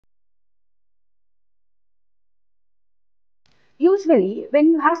Usually, when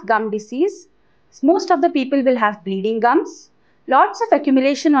you have gum disease, most of the people will have bleeding gums, lots of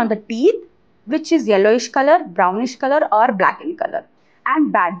accumulation on the teeth, which is yellowish color, brownish color, or black in color,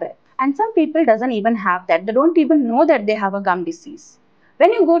 and bad breath. And some people doesn't even have that. They don't even know that they have a gum disease.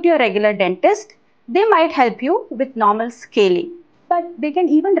 When you go to your regular dentist, they might help you with normal scaling, but they can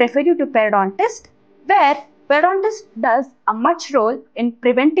even refer you to periodontist, where periodontist does a much role in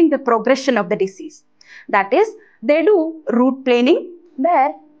preventing the progression of the disease. That is, they do root planing,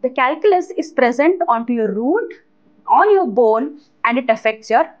 where the calculus is present onto your root, on your bone, and it affects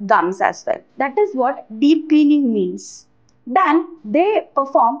your gums as well. That is what deep cleaning means. Then they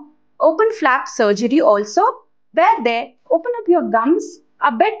perform open flap surgery also, where they open up your gums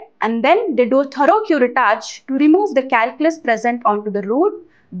a bit and then they do thorough curettage to remove the calculus present onto the root,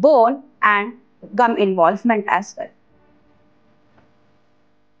 bone, and gum involvement as well.